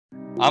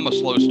I'm a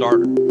slow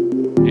starter.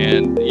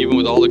 And even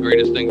with all the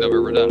greatest things I've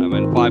ever done, I'm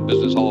in 5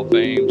 Business Hall of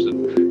Fames,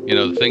 and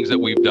the things that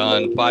we've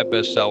done, 5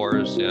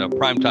 bestsellers,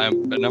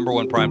 primetime,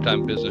 #1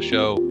 primetime business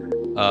show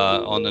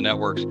on the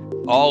networks.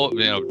 All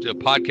the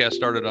podcast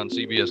started on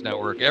CBS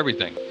Network,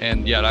 everything,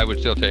 and yet I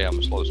would still tell you I'm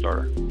a slow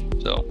starter.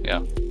 So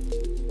yeah.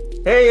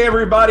 Hey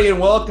everybody,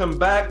 and welcome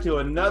back to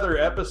another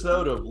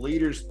episode of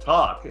Leaders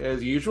Talk.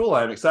 As usual,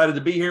 I'm excited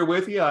to be here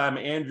with you. I'm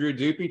Andrew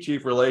Dupe,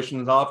 Chief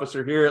Relations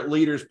Officer here at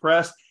Leaders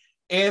Press.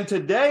 And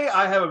today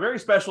I have a very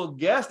special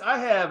guest. I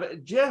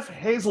have Jeffery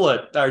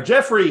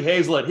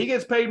Hayzlett. He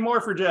gets paid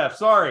more for Jeff.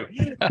 Sorry.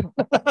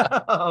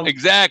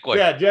 Exactly.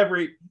 Yeah,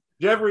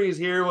 Jeffrey is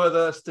here with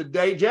us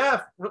today.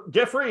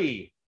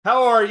 Jeffrey,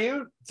 how are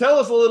you? Tell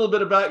us a little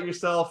bit about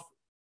yourself.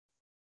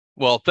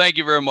 Well, thank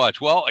you very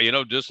much. Well,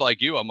 just like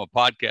you, I'm a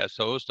podcast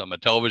host. I'm a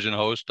television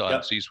host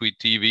on C-Suite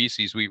TV,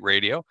 C-Suite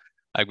Radio.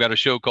 I've got a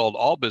show called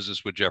All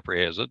Business with Jeffery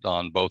Hayzlett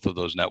on both of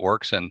those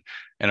networks. And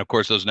of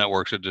course, those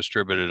networks are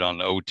distributed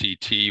on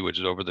OTT, which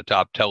is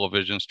over-the-top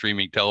television,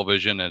 streaming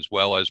television, as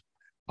well as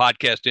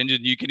podcast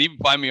engine. You can even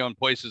find me on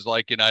places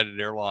like United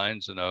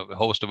Airlines and a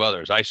host of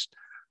others.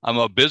 I'm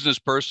a business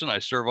person. I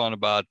serve on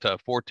about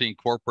 14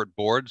 corporate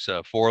boards.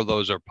 4 of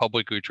those are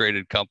publicly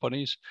traded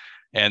companies.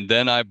 And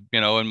then I,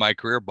 in my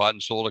career, bought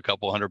and sold a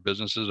couple hundred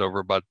businesses over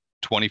about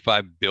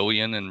 25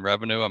 billion in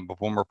revenue. I'm a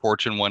former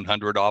Fortune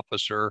 100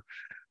 officer.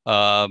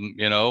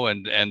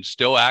 And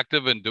still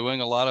active and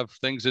doing a lot of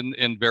things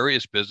in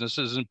various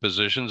businesses and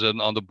positions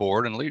and on the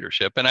board and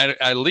leadership. And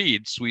I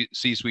lead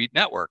C-Suite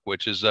Network,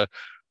 which is the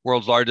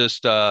world's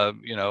largest,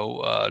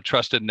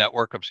 trusted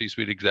network of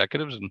C-Suite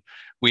executives. And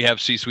we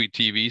have C-Suite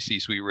TV,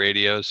 C-Suite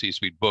Radio,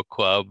 C-Suite Book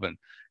Club, and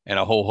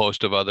a whole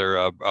host of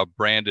other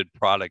branded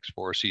products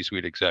for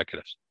C-Suite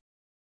executives.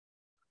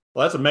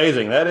 Well, that's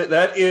amazing.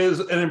 That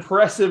is an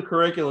impressive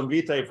curriculum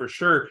vitae for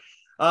sure.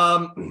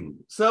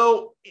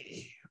 So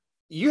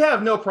you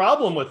have no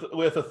problem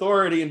with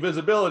authority and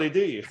visibility, do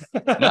you?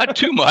 Not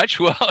too much.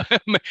 Well,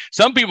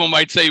 some people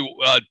might say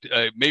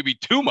maybe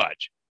too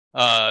much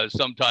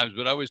sometimes,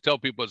 but I always tell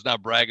people it's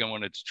not bragging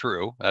when it's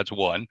true. That's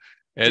one.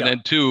 And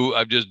then 2,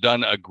 I've just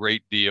done a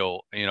great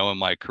deal, in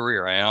my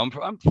career. I'm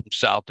from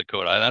South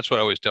Dakota. And that's what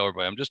I always tell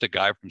everybody. I'm just a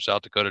guy from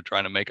South Dakota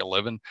trying to make a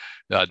living,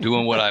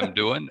 doing what I'm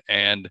doing.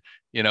 And,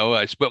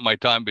 I split my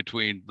time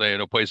between,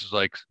 places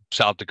like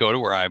South Dakota,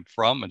 where I'm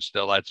from, and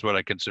still that's what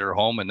I consider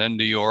home, and then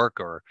New York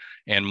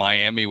and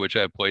Miami, which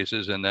I have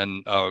places, and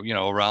then,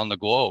 around the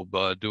globe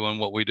doing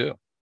what we do.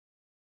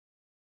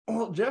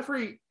 Well,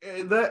 Jeffrey,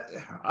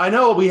 I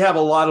know we have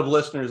a lot of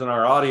listeners in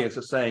our audience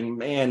that's saying,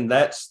 man,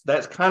 that's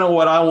kind of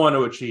what I want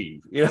to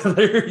achieve.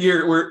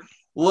 We're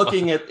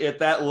looking at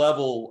that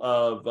level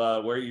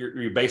of where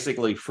you're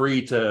basically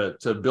free to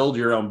build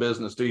your own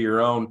business, do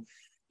your own.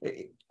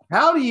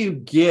 How do you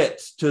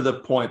get to the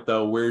point,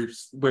 though,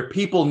 where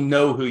people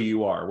know who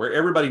you are, where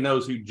everybody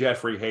knows who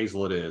Jeffery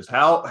Hayzlett is?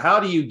 How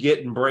do you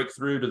get and break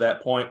through to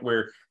that point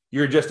where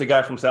you're just a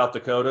guy from South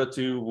Dakota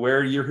to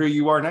where you're who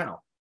you are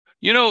now?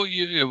 A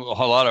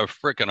lot of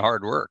freaking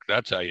hard work.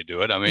 That's how you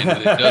do it. I mean,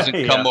 it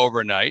doesn't come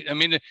overnight. I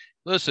mean,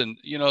 listen,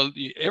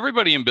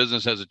 everybody in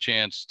business has a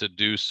chance to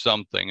do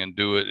something and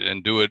do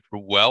it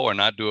well or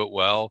not do it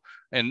well.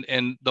 And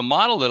the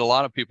model that a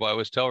lot of people, I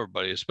always tell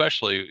everybody,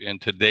 especially in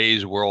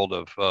today's world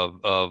of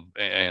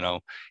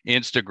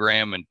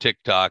Instagram and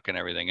TikTok and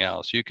everything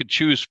else, you could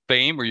choose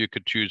fame or you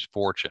could choose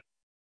fortune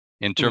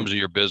in terms of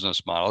your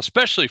business model,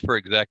 especially for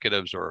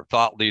executives or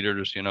thought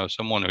leaders,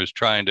 someone who's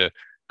trying to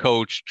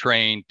coach,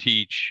 train,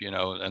 teach,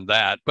 and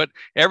that. But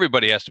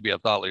everybody has to be a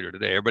thought leader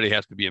today. Everybody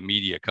has to be a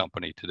media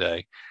company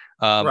today.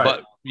 Right.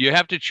 But you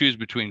have to choose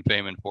between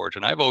fame and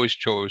fortune. I've always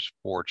chose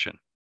fortune.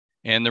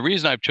 And the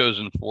reason I've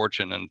chosen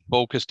fortune and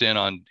focused in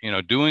on,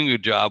 doing a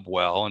job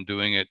well and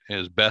doing it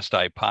as best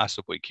I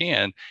possibly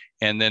can,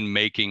 and then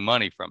making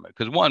money from it.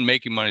 Because one,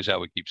 making money is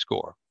how we keep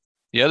score.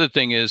 The other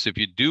thing is, if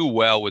you do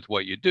well with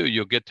what you do,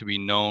 you'll get to be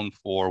known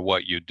for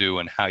what you do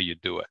and how you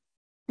do it.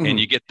 And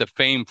you get the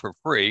fame for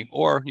free,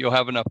 or you'll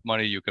have enough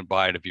money you can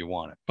buy it if you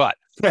want it. But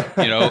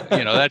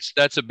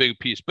that's a big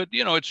piece. But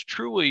it's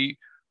truly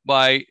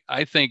by,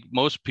 I think,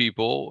 most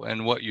people,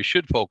 and what you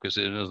should focus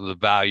in is the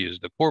values,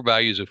 the core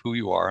values of who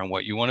you are and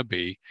what you want to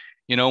be.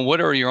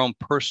 What are your own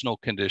personal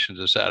conditions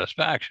of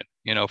satisfaction?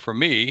 For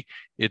me,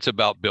 it's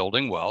about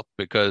building wealth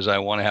because I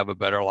want to have a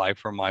better life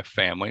for my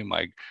family,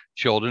 my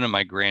children and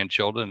my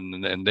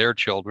grandchildren and their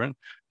children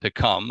to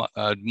come,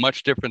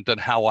 much different than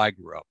how I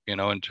grew up,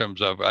 in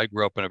terms of, I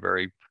grew up in a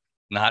very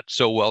not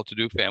so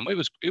well-to-do family.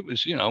 It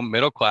was,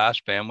 middle-class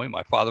family.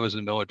 My father was in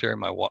the military.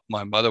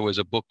 My mother was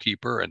a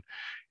bookkeeper,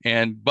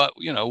 but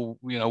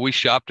we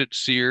shopped at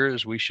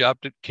Sears, we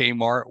shopped at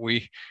Kmart.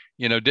 We,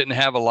 didn't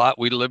have a lot.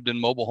 We lived in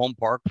mobile home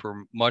park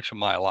for much of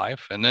my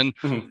life. And then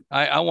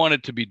I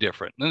wanted to be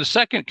different. And the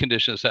second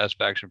condition of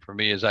satisfaction for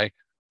me is I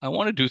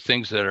want to do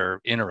things that are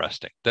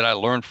interesting, that I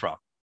learn from.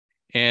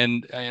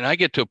 And I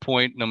get to a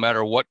point, no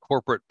matter what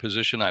corporate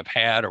position I've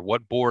had or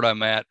what board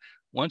I'm at,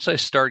 once I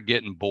start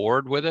getting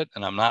bored with it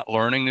and I'm not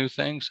learning new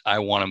things, I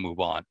want to move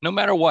on no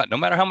matter what, no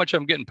matter how much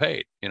I'm getting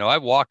paid.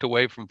 I've walked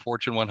away from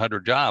Fortune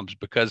 100 jobs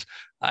because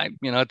at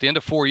the end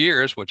of 4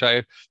 years, which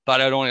I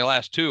thought I'd only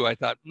last two, I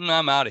thought,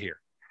 I'm out of here.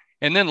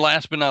 And then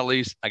last but not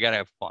least, I got to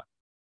have fun.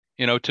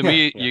 To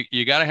me,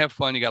 you got to have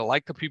fun. You got to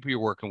like the people you're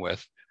working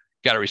with.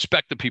 You got to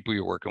respect the people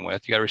you're working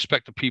with. You got to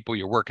respect the people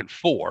you're working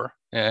for,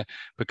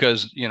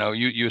 because,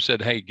 you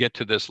said, hey, get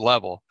to this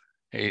level.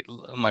 Hey,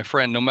 my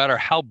friend, no matter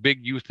how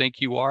big you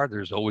think you are,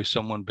 there's always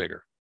someone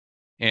bigger.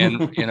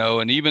 And,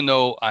 and even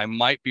though I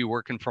might be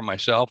working for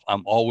myself,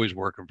 I'm always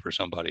working for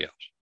somebody else.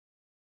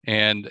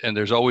 And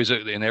there's always,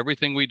 in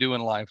everything we do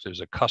in life,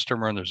 there's a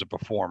customer and there's a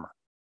performer.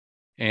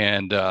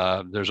 And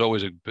there's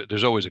always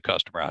a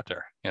customer out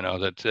there,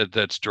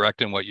 that's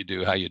directing what you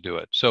do, how you do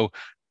it. So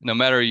no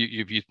matter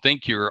if you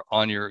think you're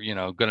on your,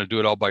 going to do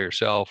it all by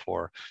yourself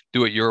or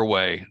do it your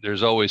way,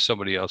 there's always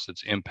somebody else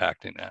that's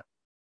impacting that.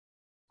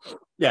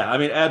 Yeah, I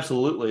mean,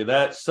 absolutely.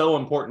 That's so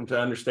important to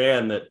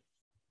understand that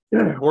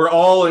we're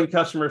all in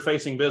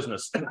customer-facing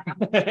business.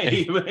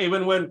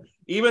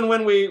 even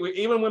when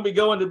we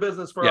go into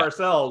business for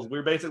ourselves,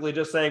 we're basically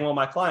just saying, "Well,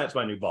 my client's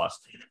my new boss."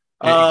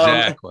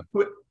 Exactly.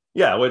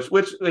 Yeah, which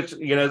is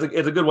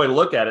a good way to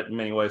look at it in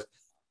many ways.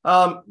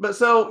 But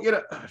so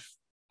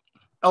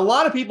a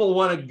lot of people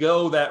want to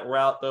go that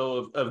route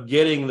though of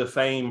getting the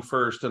fame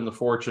first and the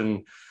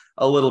fortune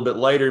a little bit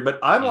later. But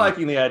I'm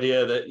liking the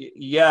idea that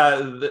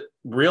that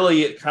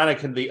really it kind of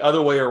can, the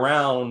other way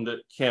around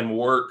can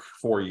work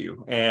for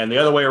you, and the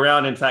other way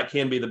around, in fact,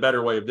 can be the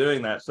better way of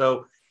doing that.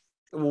 So,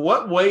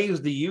 what ways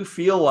do you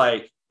feel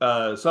like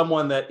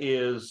someone that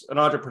is an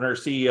entrepreneur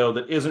CEO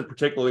that isn't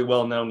particularly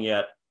well known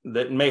yet,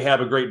 that may have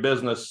a great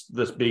business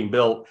that's being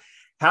built,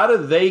 how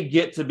do they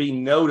get to be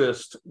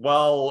noticed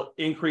while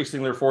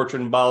increasing their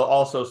fortune, while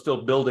also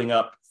still building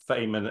up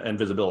fame and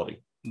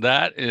visibility?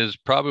 That is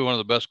probably one of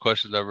the best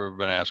questions I've ever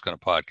been asked on a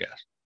podcast.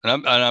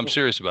 And I'm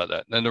serious about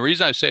that. And the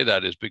reason I say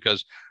that is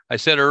because I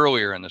said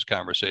earlier in this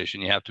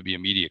conversation, you have to be a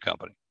media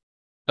company.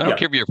 I don't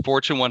care if you're a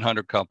Fortune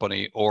 100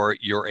 company or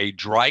you're a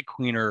dry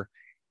cleaner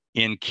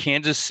in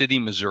Kansas City,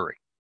 Missouri.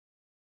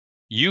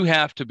 You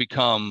have to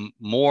become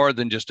more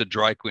than just a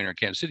dry cleaner in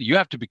Kansas City. You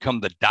have to become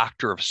the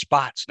doctor of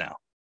spots now.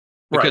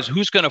 Because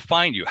who's going to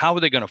find you? How are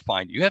they going to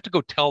find you? You have to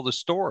go tell the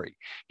story.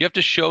 You have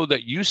to show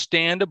that you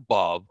stand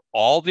above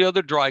all the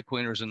other dry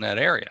cleaners in that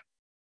area.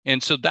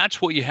 And so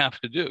that's what you have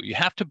to do. You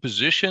have to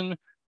position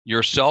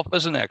yourself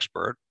as an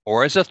expert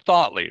or as a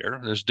thought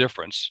leader. There's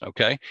difference,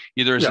 okay?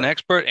 Either as an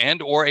expert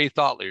and or a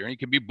thought leader. And you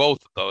can be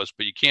both of those,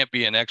 but you can't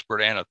be an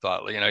expert and a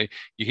thought leader.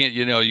 You can't,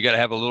 you got to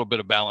have a little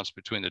bit of balance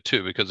between the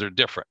two because they're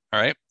different,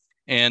 all right?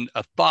 And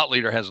a thought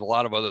leader has a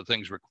lot of other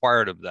things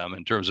required of them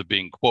in terms of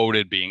being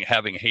quoted,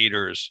 having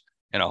haters,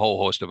 and a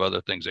whole host of other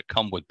things that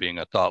come with being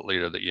a thought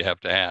leader that you have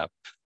to have.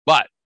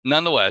 But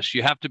nonetheless,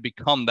 you have to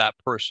become that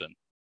person.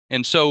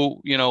 And so,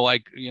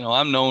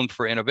 I'm known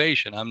for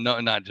innovation. I'm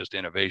not just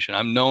innovation.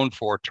 I'm known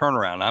for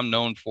turnaround. I'm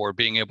known for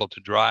being able to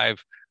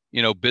drive,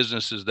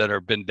 businesses that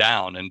have been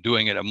down and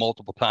doing it at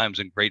multiple times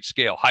in great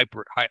scale.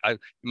 You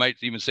might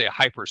even say a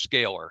hyper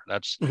scaler.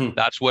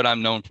 That's what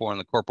I'm known for in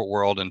the corporate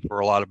world. And for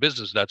a lot of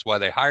business, that's why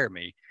they hire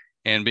me,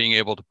 and being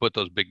able to put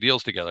those big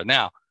deals together.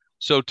 Now,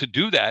 so to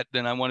do that,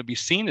 then I want to be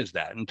seen as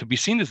that. And to be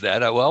seen as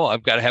that,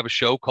 I've got to have a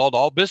show called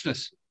All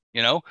Business,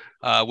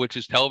 which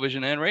is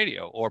television and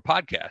radio or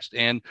podcast.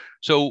 And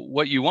so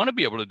what you want to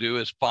be able to do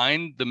is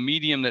find the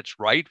medium that's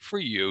right for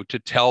you to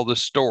tell the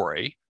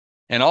story,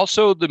 and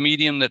also the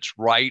medium that's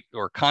right,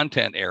 or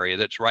content area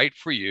that's right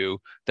for you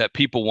that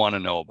people want to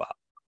know about.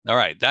 All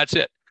right, that's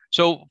it.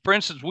 So, for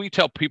instance, we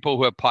tell people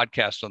who have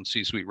podcasts on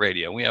C-Suite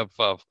Radio, we have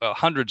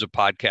hundreds of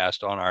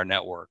podcasts on our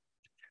network.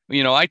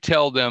 I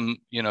tell them,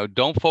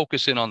 don't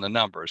focus in on the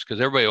numbers,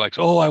 because everybody likes,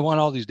 I want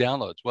all these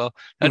downloads. Well,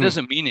 that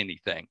doesn't mean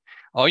anything.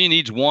 All you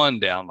need is one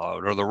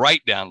download, or the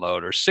right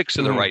download, or 6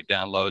 of the right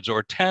downloads,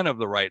 or 10 of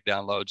the right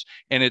downloads.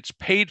 And it's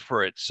paid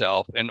for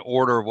itself in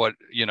order of what,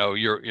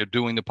 you're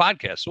doing the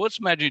podcast. So let's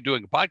imagine you're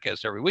doing a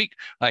podcast every week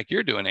like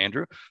you're doing,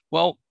 Andrew.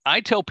 Well, I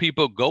tell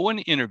people, go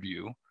and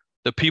interview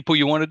the people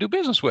you want to do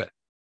business with.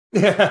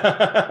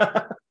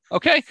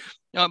 Okay.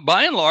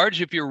 By and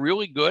large, if you're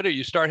really good or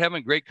you start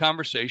having great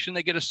conversation,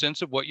 they get a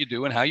sense of what you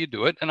do and how you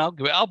do it. And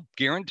I'll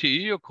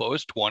guarantee you'll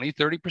close 20,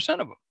 30% of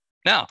them.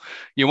 Now,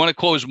 you want to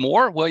close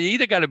more? Well, you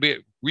either got to be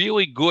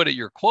really good at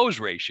your close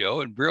ratio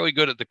and really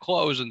good at the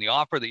close and the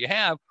offer that you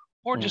have,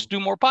 or just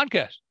do more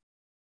podcasts.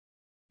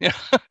 Yeah,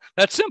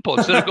 that's simple.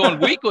 Instead of going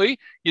weekly,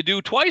 you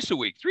do twice a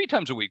week, 3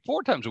 times a week,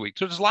 4 times a week.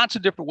 So there's lots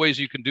of different ways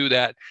you can do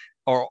that.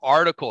 Or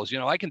articles.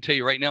 I can tell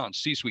you right now on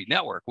C-Suite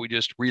Network, we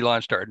just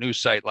relaunched our news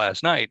site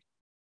last night.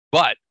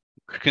 But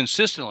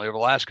consistently over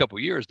the last couple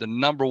of years, the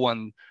number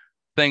one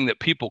thing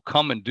that people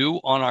come and do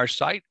on our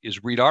site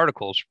is read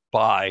articles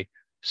by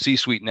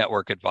C-Suite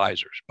Network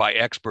advisors, by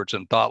experts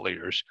and thought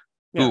leaders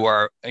who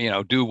are,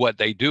 do what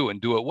they do and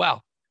do it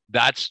well.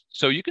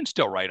 So you can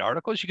still write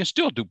articles. You can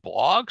still do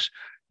blogs.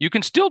 You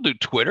can still do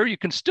Twitter. You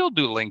can still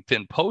do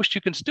LinkedIn posts.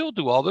 You can still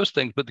do all those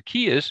things. But the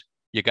key is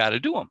you got to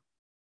do them.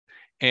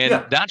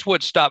 And that's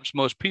what stops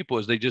most people,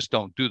 is they just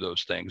don't do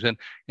those things.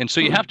 And so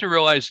you have to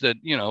realize that,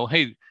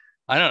 hey,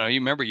 I don't know, you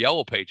remember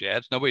Yellow Page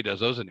ads? Nobody does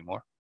those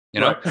anymore,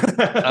 Right.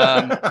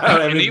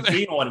 I haven't even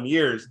seen one in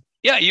years.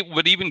 Yeah,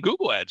 but even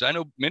Google ads, I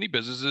know many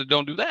businesses that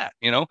don't do that,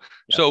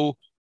 So,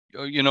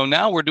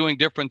 now we're doing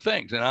different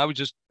things. And I was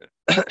just,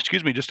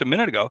 excuse me, just a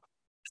minute ago,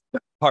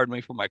 pardon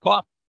me for my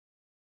cough.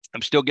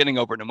 I'm still getting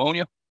over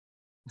pneumonia.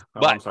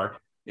 But I'm sorry.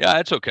 Yeah,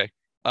 it's okay.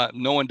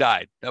 No one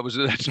died. That's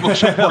the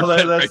most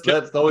important.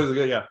 That's always a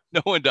good, yeah.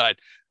 No one died.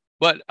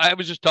 But I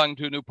was just talking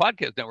to a new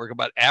podcast network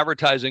about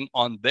advertising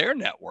on their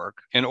network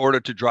in order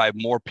to drive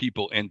more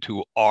people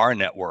into our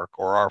network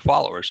or our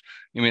followers.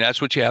 I mean,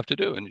 that's what you have to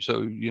do. And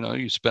so,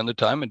 you spend the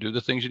time and do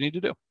the things you need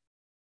to do.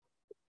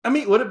 I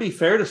mean, would it be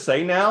fair to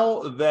say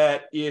now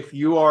that if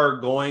you are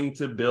going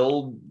to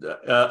build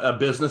a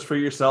business for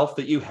yourself,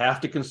 that you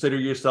have to consider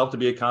yourself to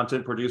be a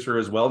content producer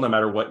as well, no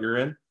matter what you're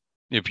in?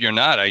 If you're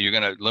not,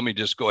 let me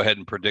just go ahead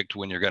and predict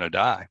when you're going to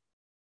die,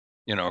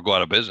 or go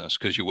out of business,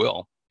 because you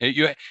will.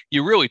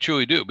 You really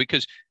truly do,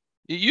 because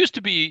it used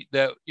to be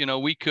that,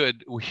 we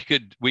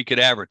could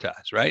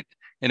advertise, right?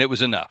 And it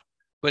was enough.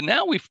 But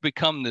now we've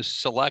become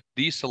this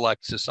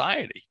deselect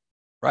society,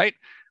 right?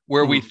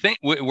 Where we think,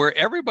 where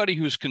everybody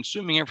who's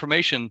consuming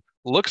information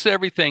looks at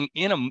everything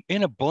in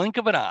a blink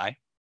of an eye,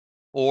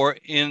 or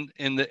in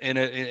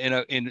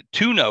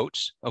two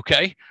notes,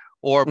 okay?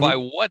 Or by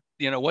what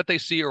they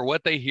see or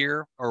what they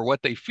hear or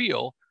what they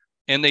feel,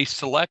 and they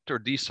select or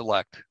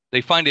deselect.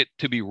 They find it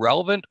to be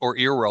relevant or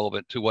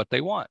irrelevant to what they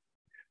want.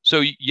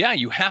 So yeah,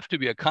 you have to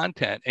be a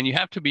content, and you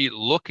have to be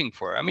looking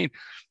for it. I mean,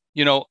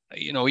 you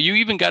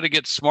even got to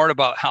get smart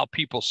about how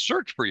people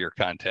search for your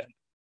content.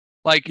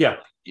 Like,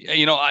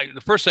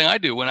 the first thing I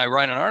do when I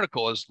write an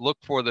article is look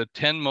for the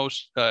 10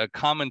 most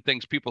common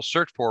things people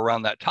search for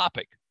around that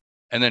topic,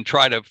 and then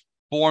try to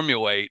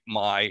formulate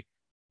my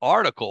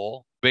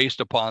article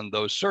based upon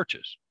those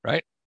searches,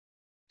 right?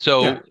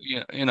 So,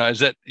 is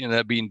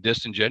that being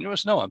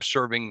disingenuous? No, I'm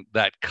serving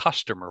that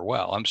customer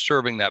well. I'm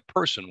serving that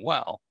person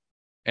well.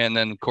 And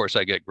then, of course,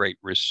 I get great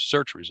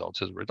research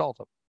results as a result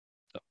of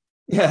it. So.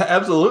 Yeah,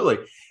 absolutely.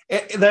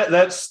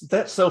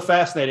 That's so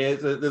fascinating.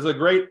 There's a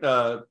great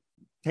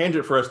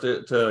tangent for us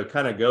to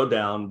kind of go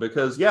down,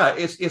 because,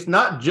 it's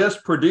not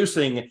just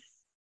producing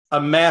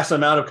a mass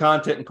amount of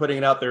content and putting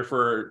it out there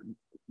for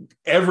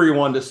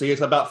everyone to see.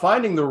 It's about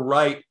finding the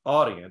right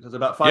audience. It's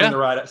about finding the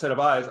right set of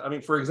eyes. I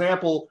mean, for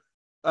example,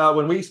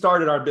 when we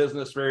started our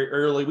business very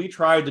early, we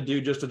tried to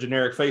do just a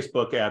generic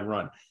Facebook ad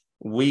run.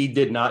 We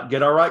did not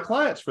get our right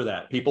clients for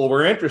that. People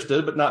were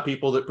interested, but not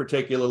people that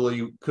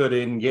particularly could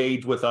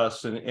engage with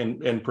us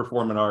and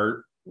perform in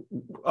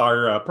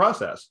our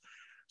process.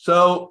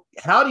 So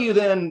how do you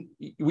then,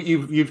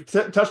 you've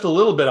touched a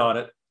little bit on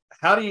it,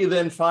 how do you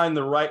then find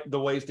the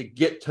ways to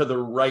get to the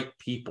right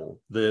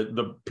people,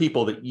 the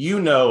people that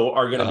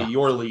are going to be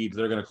your leads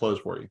that are going to close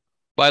for you?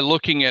 By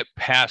looking at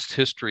past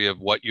history of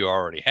what you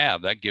already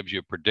have. That gives you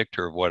a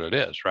predictor of what it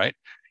is, right?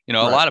 A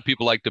lot of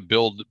people like to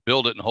build it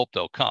and hope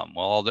they'll come.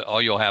 Well,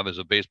 all you'll have is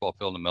a baseball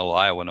field in the middle of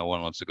Iowa no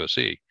one wants to go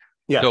see.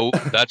 Yeah. So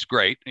that's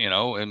great,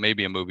 and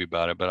maybe a movie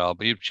about it, but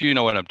you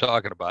know what I'm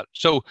talking about.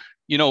 So,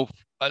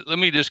 let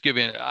me just give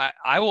you,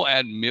 I will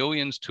add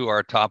millions to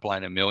our top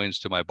line and millions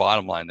to my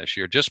bottom line this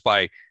year, just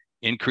by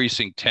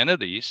increasing 10 of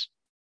these,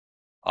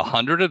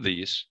 100 of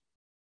these,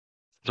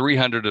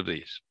 300 of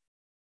these,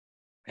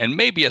 and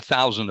maybe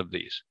 1,000 of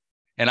these.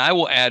 And I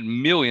will add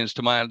millions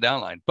to my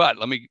downline. But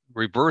let me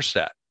reverse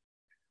that.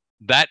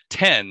 That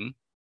 10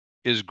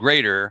 is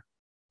greater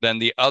than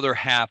the other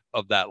half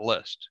of that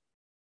list.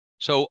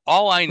 So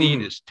all I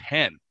need is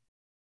 10.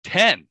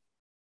 10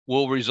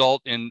 will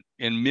result in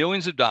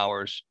millions of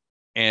dollars,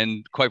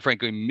 and quite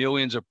frankly,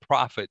 millions of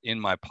profit in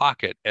my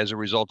pocket as a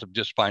result of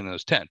just finding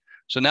those 10.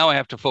 So now I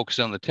have to focus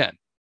on the 10.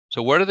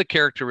 So what are the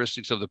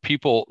characteristics of the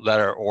people that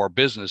are, or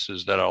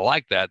businesses that are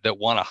like that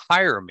want to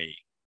hire me,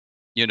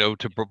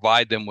 to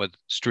provide them with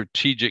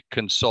strategic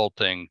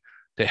consulting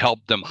to help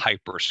them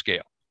hyper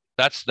scale?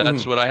 That's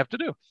what I have to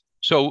do.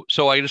 So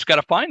I just got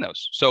to find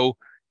those. So,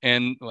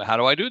 and how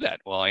do I do that?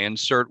 Well, I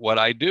insert what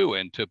I do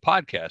into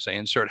podcasts. I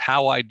insert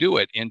how I do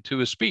it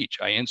into a speech.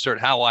 I insert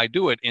how I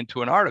do it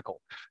into an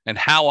article, and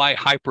how I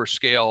hyper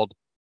scaled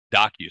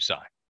DocuSign.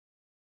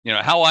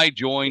 How I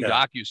joined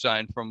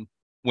DocuSign from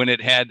when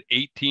it had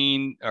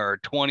 18 or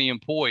 20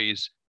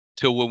 employees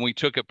till when we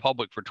took it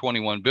public for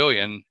 21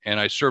 billion, and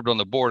I served on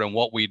the board, and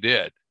what we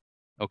did.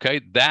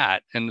 Okay,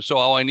 that. And so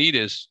all I need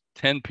is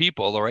 10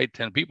 people, the right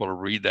 10 people to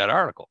read that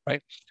article,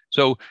 right?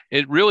 So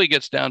it really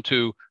gets down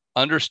to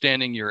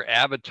understanding your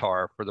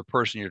avatar for the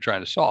person you're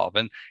trying to solve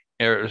and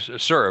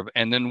serve.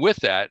 And then with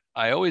that,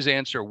 I always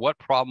answer, what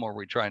problem are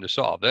we trying to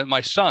solve? Then my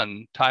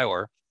son,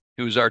 Tyler,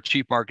 who's our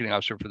chief marketing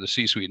officer for the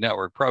C-Suite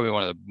Network, probably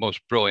one of the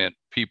most brilliant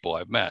people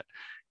I've met,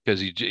 because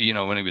he,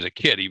 when he was a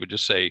kid, he would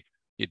just say,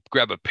 he'd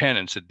grab a pen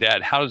and said,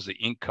 "Dad, how does the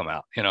ink come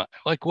out?"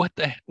 Like what?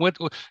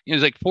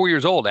 He's like 4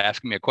 years old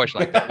asking me a question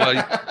like that.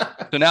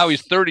 Well, so now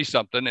he's 30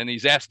 something and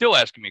he's still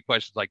asking me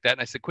questions like that.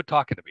 And I said, "Quit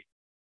talking to me."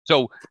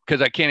 So,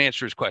 because I can't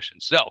answer his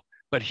questions. So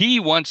But he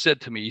once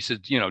said to me, he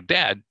said,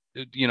 Dad,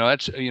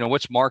 that's,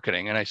 what's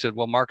marketing? And I said,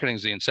 well, marketing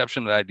is the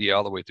inception of the idea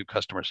all the way through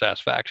customer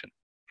satisfaction.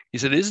 He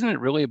said, isn't it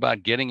really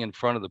about getting in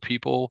front of the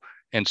people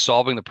and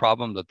solving the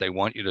problem that they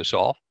want you to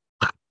solve?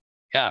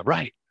 Yeah,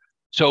 right.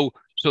 So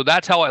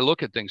that's how I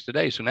look at things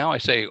today. So now I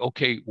say,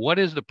 okay, what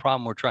is the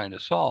problem we're trying to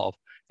solve,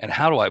 and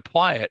how do I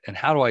apply it, and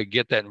how do I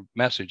get that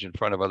message in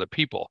front of other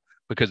people?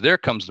 Because there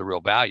comes the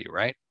real value,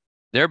 right?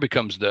 There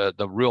becomes the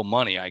real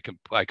money I can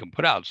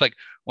put out. It's like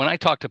when I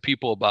talk to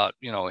people about,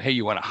 hey,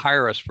 you want to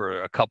hire us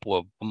for a couple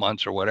of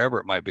months or whatever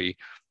it might be,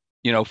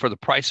 for the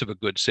price of a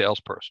good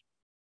salesperson.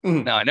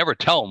 Mm-hmm. Now I never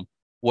tell them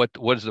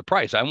what is the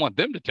price. I want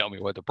them to tell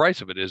me what the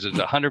price of it is. Is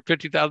it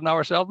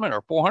 $150,000 salesman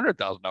or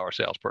 $400,000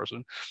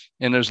 salesperson?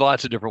 And there's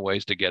lots of different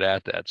ways to get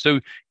at that. So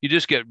you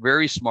just get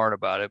very smart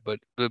about it. But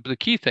the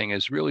key thing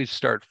is really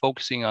start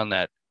focusing on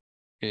that.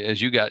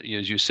 As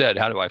you said,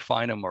 how do I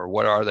find them, or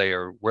what are they,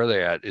 or where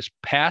they at? Is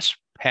past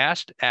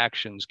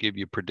actions give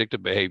you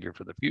predictive behavior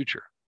for the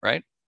future,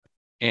 right?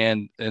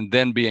 And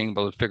then being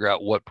able to figure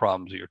out what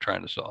problems you're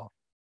trying to solve.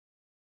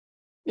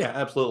 Yeah,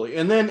 absolutely.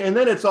 And then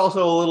it's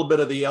also a little bit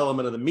of the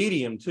element of the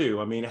medium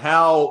too. I mean,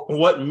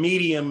 what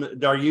medium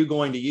are you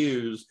going to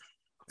use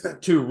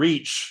to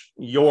reach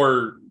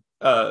your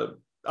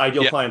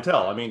ideal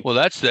clientele? I mean, well,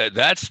 that's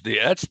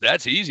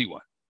the easy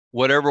one.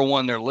 Whatever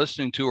one they're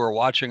listening to or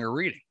watching or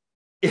reading.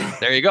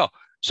 There you go.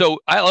 So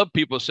I love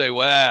people say,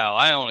 well,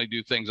 I only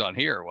do things on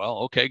here. Well,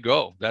 okay,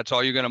 go. That's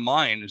all you're going to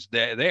mine is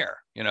there,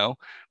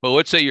 But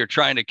let's say you're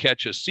trying to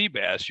catch a sea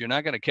bass. You're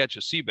not going to catch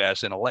a sea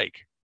bass in a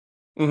lake.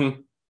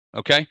 Mm-hmm.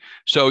 Okay.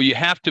 So you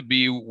have to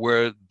be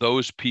where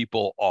those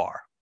people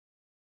are.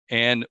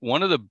 And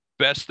one of the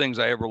best things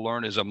I ever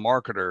learned as a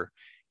marketer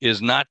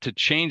is not to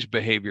change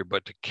behavior,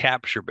 but to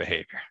capture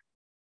behavior.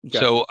 Okay.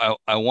 So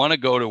I want to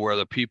go to where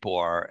the people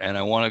are, and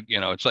I want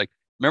to, it's like,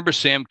 remember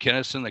Sam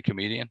Kinison, the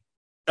comedian?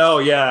 Oh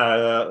yeah.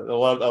 I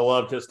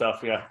loved his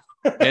stuff. Yeah.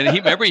 And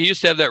he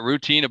used to have that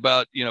routine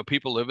about,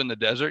 people live in the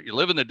desert. You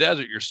live in the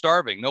desert, you're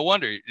starving. No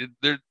wonder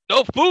there's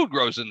no food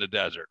grows in the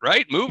desert,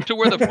 right? Move to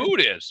where the food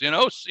is,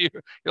 so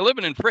you're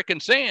living in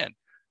frickin' sand.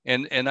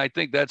 And I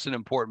think that's an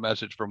important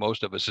message for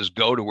most of us is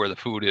go to where the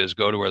food is,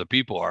 go to where the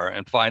people are,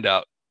 and find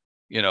out,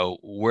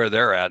 where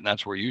they're at. And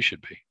that's where you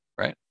should be.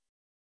 Right.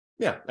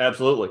 Yeah,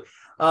 absolutely.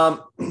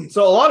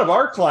 So a lot of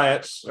our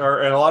clients and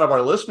a lot of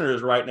our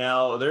listeners right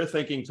now, they're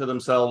thinking to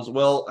themselves,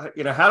 well,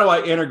 how do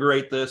I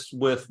integrate this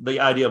with the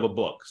idea of a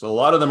book? So a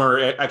lot of them are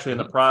actually in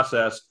the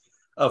process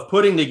of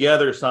putting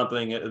together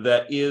something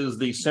that is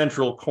the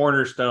central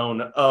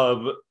cornerstone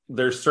of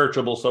their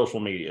searchable social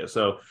media.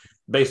 So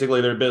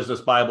basically their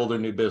business Bible, their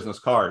new business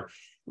card.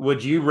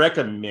 Would you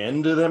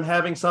recommend them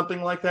having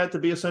something like that to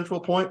be a central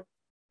point?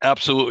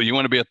 Absolutely. You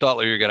want to be a thought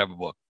leader, you got to have a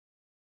book.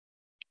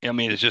 I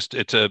mean,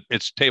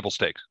 it's table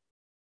stakes.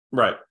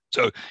 Right.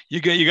 So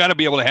you got to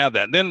be able to have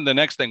that. And then the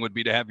next thing would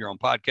be to have your own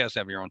podcast,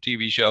 have your own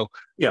TV show,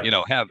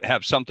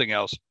 have something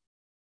else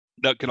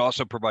that can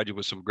also provide you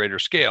with some greater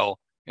scale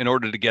in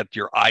order to get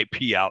your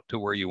IP out to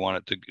where you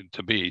want it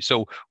to be.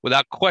 So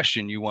without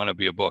question, you want to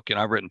be a book. And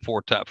I've written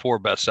four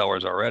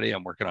bestsellers already.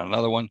 I'm working on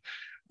another one.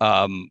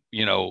 And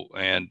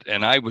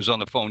I was on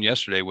the phone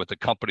yesterday with a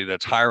company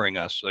that's hiring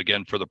us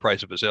again for the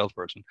price of a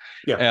salesperson.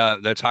 Yeah.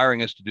 That's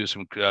hiring us to do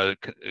some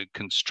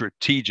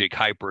strategic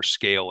hyper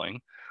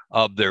scaling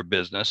of their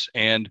business.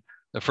 And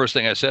the first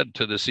thing I said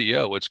to the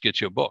CEO, let's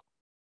get you a book.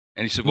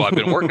 And he said, well, I've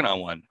been working on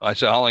one. I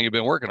said, how long have you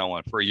been working on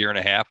one? For a year and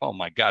a half. Oh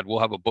my God, we'll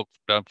have a book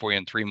done for you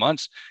in 3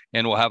 months,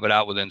 and we'll have it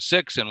out within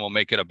 6, and we'll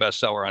make it a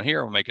bestseller on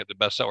here. We'll make it the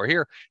bestseller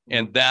here.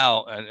 And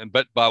now,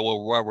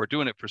 while we're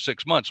doing it for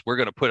 6 months, we're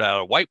going to put out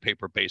a white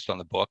paper based on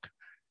the book,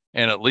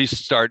 and at least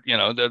start,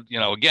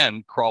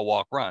 again, crawl,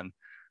 walk, run,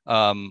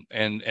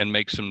 and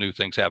make some new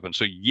things happen.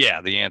 So yeah,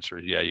 the answer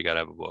is yeah, you got to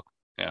have a book.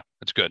 Yeah,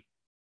 it's good.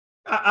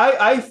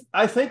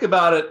 I think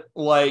about it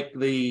like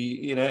and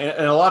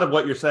a lot of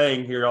what you're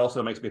saying here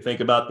also makes me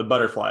think about the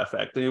butterfly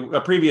effect. A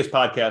previous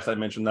podcast, I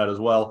mentioned that as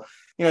well.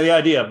 The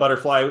idea of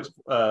butterfly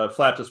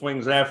flaps its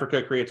wings in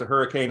Africa, creates a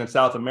hurricane in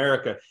South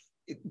America.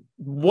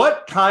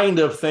 What kind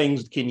of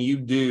things can you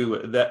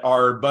do that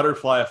are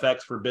butterfly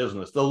effects for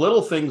business? The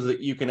little things that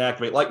you can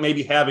activate, like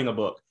maybe having a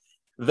book,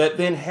 that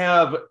then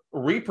have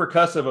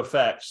repercussive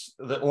effects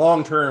that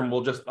long-term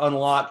will just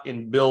unlock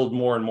and build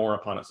more and more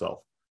upon itself.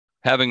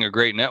 Having a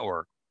great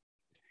network,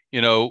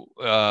 what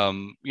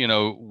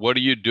are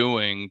you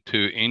doing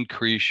to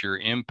increase your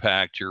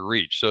impact, your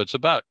reach? So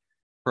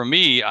for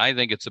me, I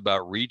think it's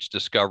about reach,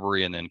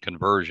 discovery, and then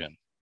conversion.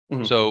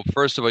 Mm-hmm. So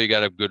first of all, you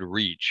got to have good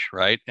reach,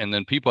 right? And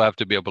then people have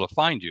to be able to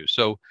find you.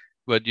 So,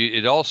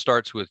 it all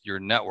starts with your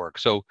network.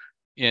 So,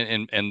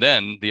 and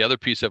then the other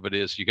piece of it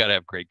is you got to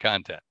have great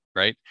content,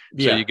 right?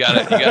 Yeah. So you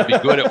got to be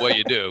good at what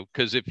you do.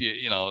 Because if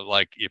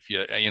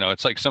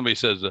it's like somebody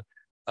says,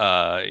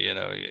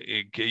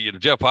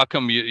 Jeff, how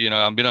come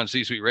I've been on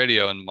C-Suite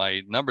radio and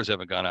my numbers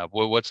haven't gone up?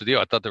 Well, what's the deal?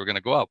 I thought they were going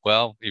to go up.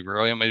 Well, if you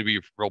really maybe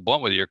you're real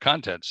blunt with it, your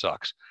content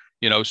sucks.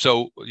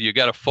 So you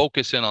got to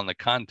focus in on the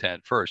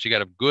content first. You got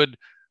to have good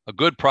A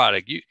good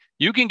product,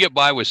 you can get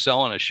by with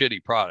selling a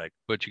shitty product,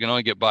 but you can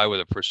only get by with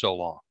it for so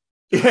long.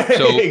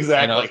 So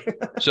exactly.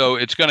 So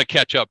it's going to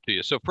catch up to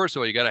you. So first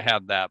of all, you got to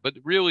have that, but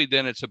really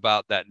then it's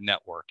about that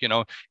network,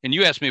 and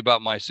you asked me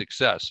about my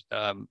success.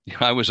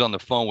 I was on the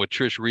phone with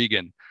Trish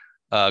Regan,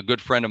 a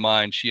good friend of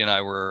mine. She and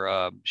I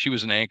were, she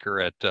was an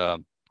anchor at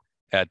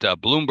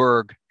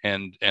Bloomberg,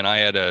 and I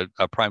had a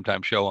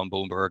primetime show on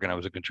Bloomberg, and I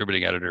was a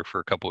contributing editor for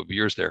a couple of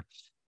years there.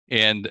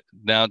 And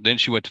then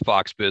she went to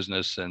Fox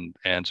Business,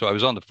 and so I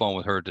was on the phone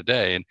with her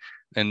today,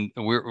 and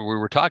we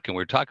were talking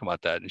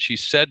about that. And she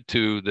said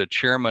to the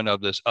chairman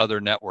of this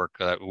other network,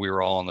 we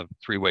were all on the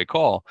three-way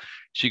call.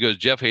 She goes,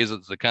 Jeff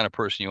Hayzlett's the kind of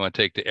person you want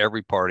to take to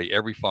every party,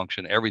 every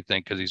function,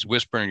 everything, because he's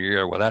whispering in your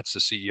ear, well, that's the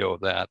CEO of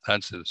that,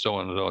 that's the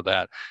so-and-so of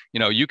that.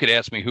 You could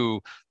ask me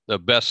who the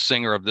best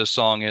singer of this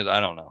song is. I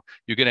don't know.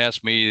 You can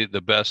ask me the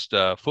best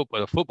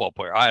football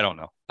player. I don't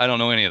know. I don't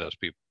know any of those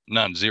people.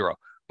 None, zero.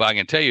 But I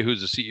can tell you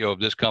who's the CEO of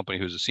this company,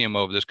 who's the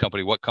CMO of this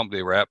company, what company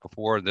they were at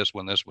before, this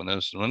one,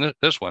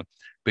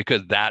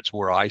 because that's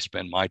where I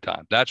spend my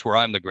time. That's where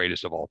I'm the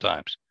greatest of all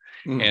times.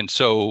 And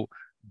so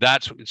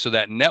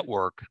that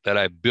network that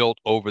I built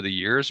over the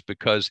years,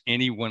 because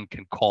anyone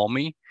can call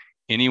me,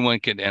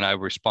 and I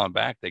respond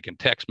back. They can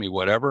text me,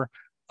 whatever.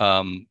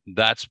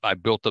 I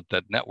built up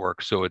that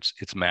network. So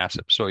it's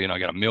massive. So, I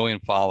got 1 million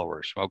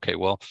followers. Okay,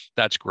 well,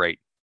 that's great,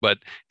 but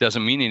it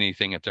doesn't mean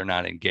anything if they're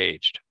not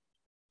engaged.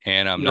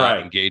 And I'm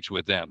not engaged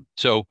with them.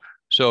 So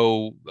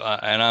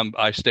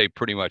I stay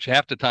pretty much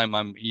half the time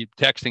I'm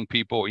texting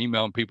people,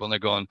 emailing people, and they're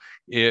going,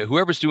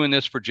 whoever's doing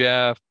this for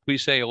Jeff,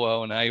 please say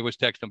hello. And I always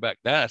text them back.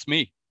 That's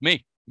me.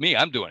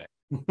 I'm doing it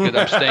because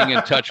I'm staying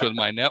in touch with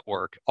my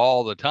network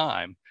all the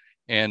time.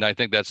 And I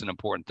think that's an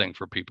important thing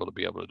for people to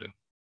be able to do.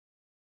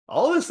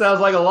 All this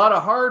sounds like a lot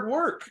of hard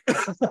work.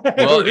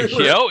 Well,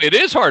 it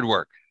is hard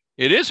work.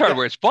 It is hard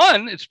work. It's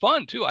fun. It's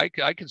fun too. I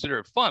consider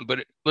it fun,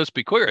 but let's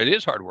be clear. It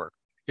is hard work.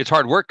 It's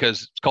hard work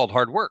because it's called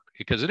hard work,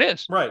 because it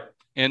is. Right.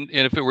 And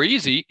if it were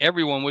easy,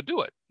 everyone would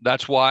do it.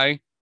 That's why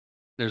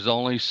there's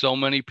only so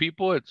many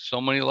people at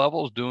so many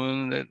levels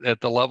doing it at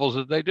the levels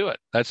that they do it.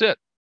 That's it.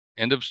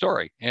 End of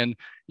story. And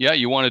yeah,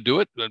 you want to do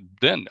it.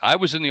 Then I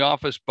was in the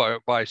office by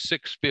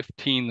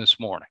 6:15 this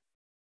morning.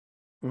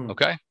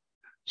 Okay.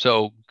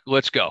 So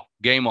let's go.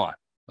 Game on.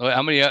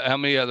 How many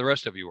of the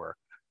rest of you were?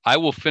 I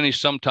will finish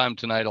sometime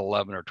tonight,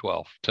 11 or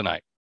 12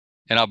 tonight,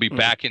 and I'll be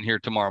back in here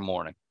tomorrow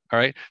morning. All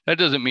right. That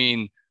doesn't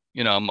mean,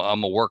 I'm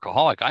a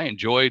workaholic. I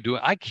enjoy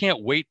I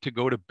can't wait to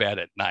go to bed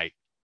at night,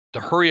 to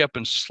hurry up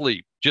and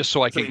sleep just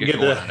so I can get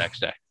going the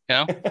next day.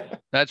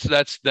 That's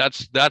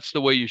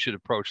the way you should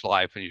approach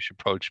life, and you should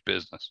approach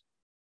business.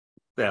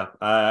 Yeah,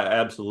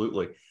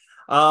 absolutely.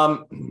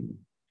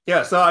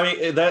 Yeah. So, I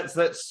mean,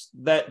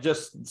 that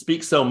just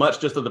speaks so much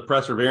just of the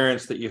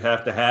perseverance that you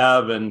have to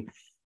have. And,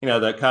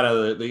 that kind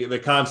of the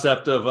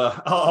concept of,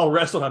 I'll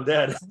rest when I'm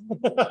dead.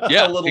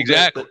 Yeah,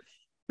 exactly.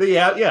 That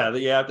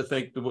you have to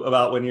think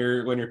about when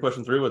you're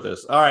pushing through with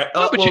this. All right.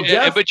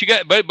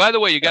 But by the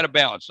way, you got to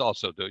balance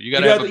also, too. You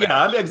got to have a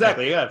balance. Yeah,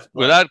 exactly. Yeah.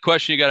 Without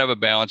question, you got to have a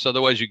balance.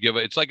 Otherwise,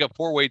 it's like a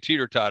four-way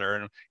teeter-totter,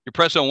 and your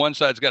press on one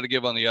side's got to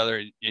give on the other,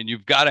 and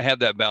you've got to have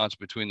that balance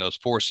between those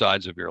four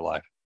sides of your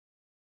life.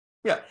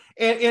 Yeah.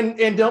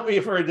 And don't be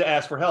afraid to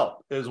ask for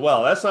help as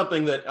well. That's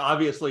something that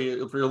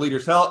obviously for your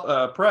Leaders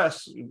Help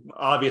Press,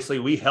 obviously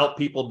we help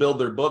people build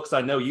their books.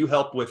 I know you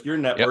help with your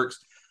networks.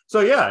 Yep. So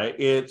yeah,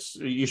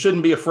 you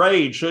shouldn't be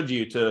afraid, should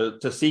you,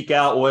 to seek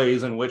out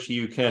ways in which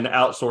you can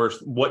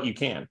outsource what you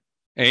can.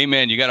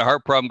 Amen. You got a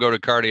heart problem, go to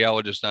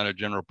cardiologist, not a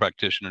general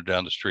practitioner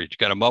down the street. You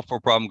got a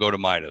muffler problem, go to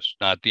Midas,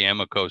 not the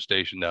Amoco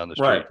station down the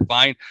street.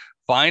 Right.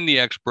 Find the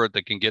expert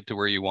that can get to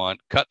where you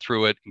want, cut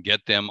through it, and get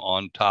them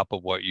on top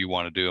of what you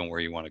want to do and where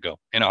you want to go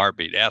in a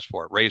heartbeat. Ask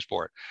for it, raise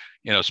for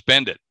it,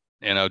 spend it,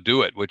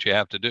 do it, what you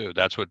have to do.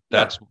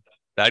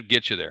 That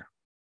gets you there.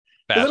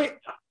 Fast.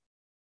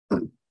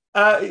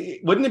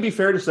 Wouldn't it be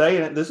fair to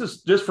say, and this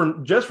is just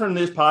from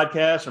this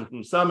podcast and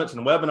from summits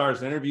and webinars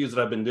and interviews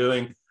that I've been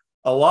doing,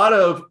 a lot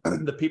of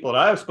the people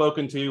that I've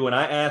spoken to, when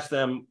I ask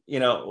them,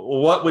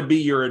 what would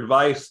be your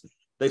advice?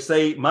 They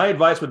say, my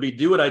advice would be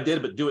do what I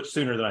did, but do it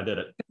sooner than I did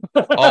it.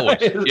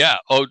 Always. Yeah.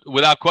 Oh,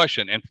 without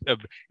question.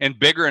 And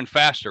bigger and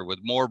faster with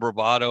more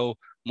bravado,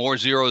 more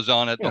zeros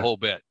on it, the whole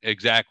bit.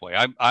 Exactly.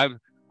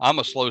 I'm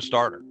a slow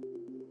starter.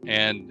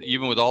 And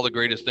even with all the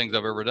greatest things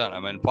I've ever done,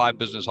 I'm in 5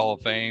 Business Hall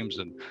of Fames,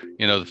 and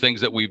the things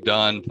that we've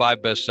done, 5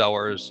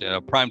 bestsellers,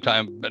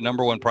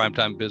 number 1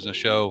 primetime business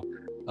show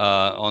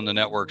on the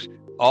networks,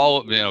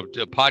 all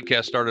the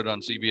podcast started on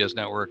CBS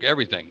Network,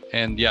 everything,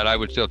 and yet I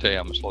would still tell you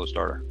I'm a slow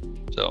starter.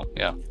 So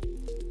yeah.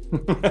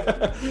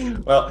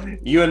 Well,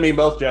 you and me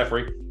both,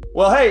 Jeffrey.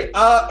 Well, hey,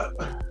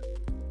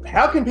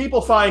 how can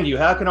people find you?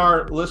 How can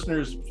our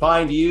listeners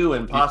find you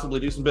and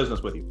possibly do some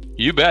business with you?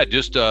 You bet.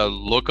 Just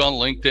look on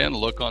LinkedIn,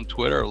 look on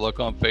Twitter,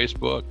 look on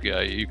Facebook.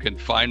 You can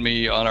find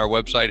me on our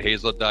website,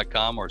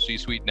 Hayzlett.com or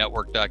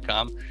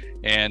csuitenetwork.com.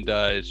 And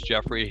it's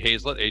Jeffery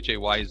Hayzlett,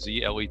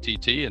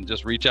 Hayzlett, and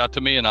just reach out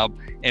to me, and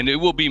it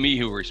will be me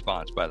who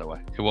responds, by the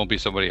way. It won't be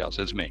somebody else.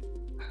 It's me.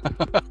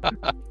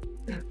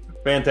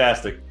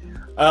 Fantastic.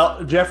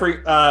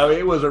 Jeffrey,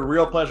 it was a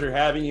real pleasure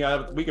having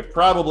you. We could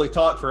probably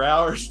talk for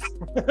hours.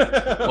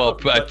 Well,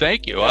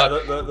 thank you. Yeah,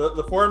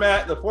 the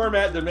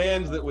format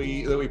demands that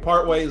we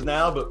part ways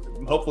now, but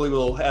hopefully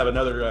we'll have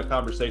another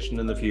conversation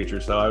in the future.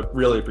 So I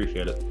really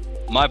appreciate it.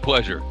 My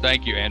pleasure.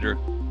 Thank you, Andrew.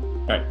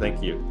 All right,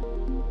 thank you.